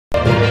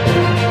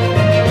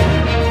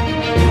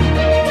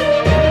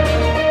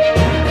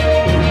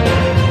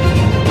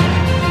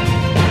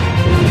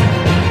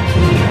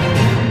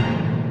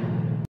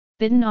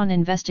Biden on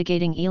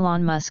investigating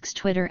Elon Musk's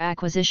Twitter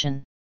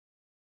acquisition.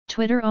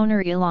 Twitter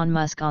owner Elon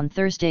Musk on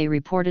Thursday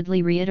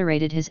reportedly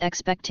reiterated his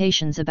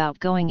expectations about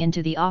going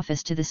into the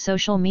office to the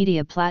social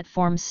media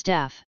platform's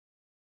staff.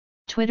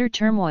 Twitter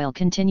turmoil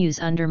continues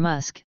under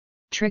Musk,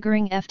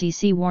 triggering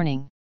FTC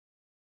warning.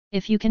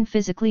 If you can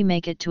physically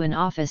make it to an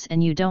office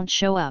and you don't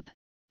show up,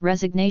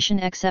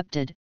 resignation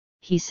accepted,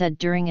 he said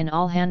during an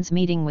all-hands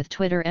meeting with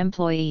Twitter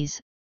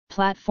employees,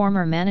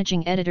 platformer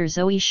managing editor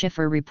Zoe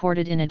Schiffer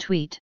reported in a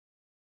tweet.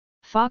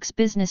 Fox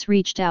Business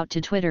reached out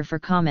to Twitter for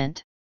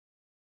comment.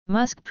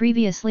 Musk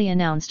previously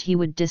announced he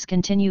would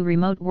discontinue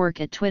remote work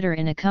at Twitter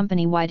in a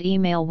company-wide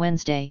email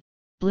Wednesday,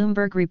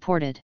 Bloomberg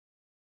reported.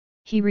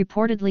 He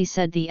reportedly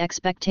said the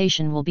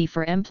expectation will be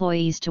for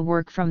employees to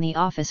work from the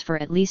office for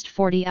at least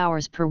 40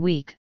 hours per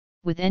week,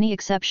 with any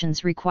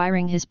exceptions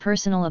requiring his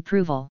personal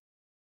approval.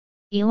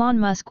 Elon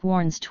Musk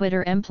warns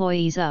Twitter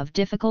employees of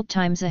difficult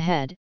times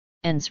ahead,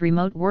 ends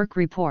remote work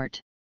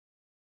report.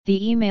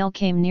 The email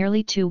came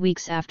nearly 2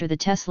 weeks after the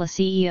Tesla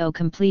CEO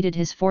completed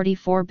his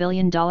 $44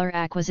 billion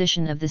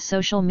acquisition of the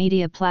social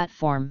media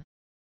platform.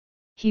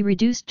 He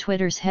reduced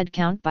Twitter's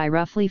headcount by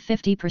roughly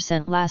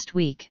 50% last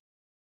week.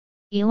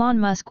 Elon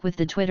Musk with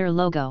the Twitter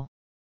logo.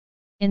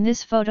 In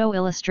this photo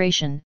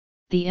illustration,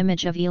 the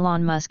image of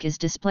Elon Musk is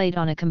displayed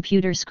on a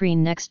computer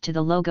screen next to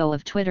the logo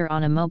of Twitter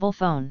on a mobile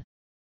phone.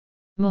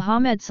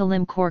 Mohammed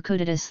Salim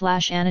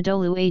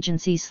Korkutata/Anadolu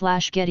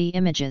Agency/Getty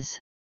Images.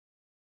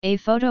 A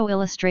photo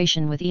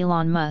illustration with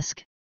Elon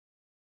Musk.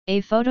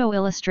 A photo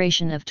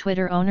illustration of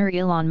Twitter owner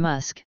Elon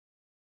Musk.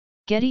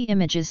 Getty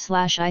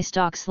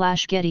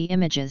Images/iStock/Getty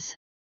Images.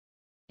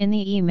 In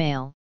the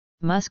email,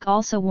 Musk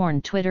also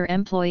warned Twitter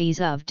employees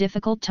of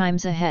difficult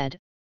times ahead,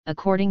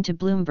 according to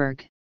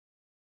Bloomberg.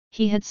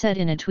 He had said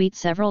in a tweet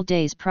several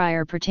days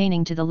prior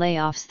pertaining to the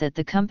layoffs that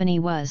the company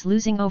was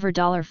losing over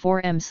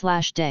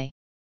 $4M/day.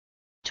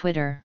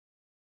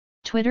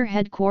 Twitter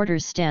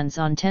headquarters stands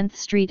on 10th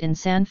Street in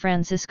San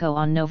Francisco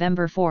on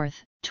November 4,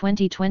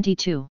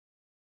 2022.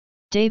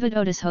 David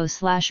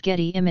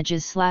Otisho/Getty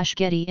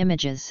Images/Getty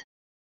Images.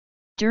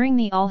 During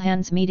the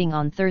all-hands meeting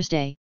on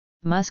Thursday,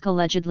 Musk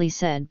allegedly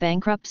said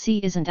bankruptcy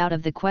isn't out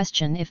of the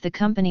question if the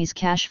company's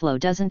cash flow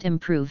doesn't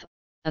improve,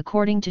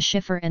 according to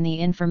Schiffer and the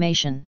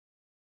information.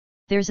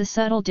 There's a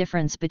subtle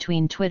difference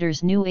between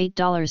Twitter's new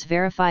 $8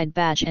 verified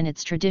badge and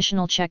its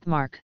traditional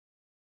checkmark.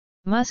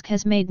 Musk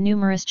has made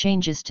numerous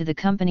changes to the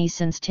company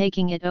since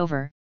taking it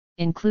over,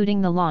 including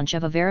the launch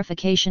of a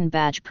verification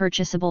badge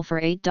purchasable for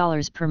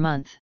 $8 per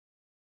month.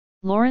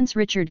 Lawrence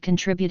Richard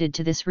contributed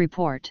to this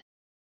report.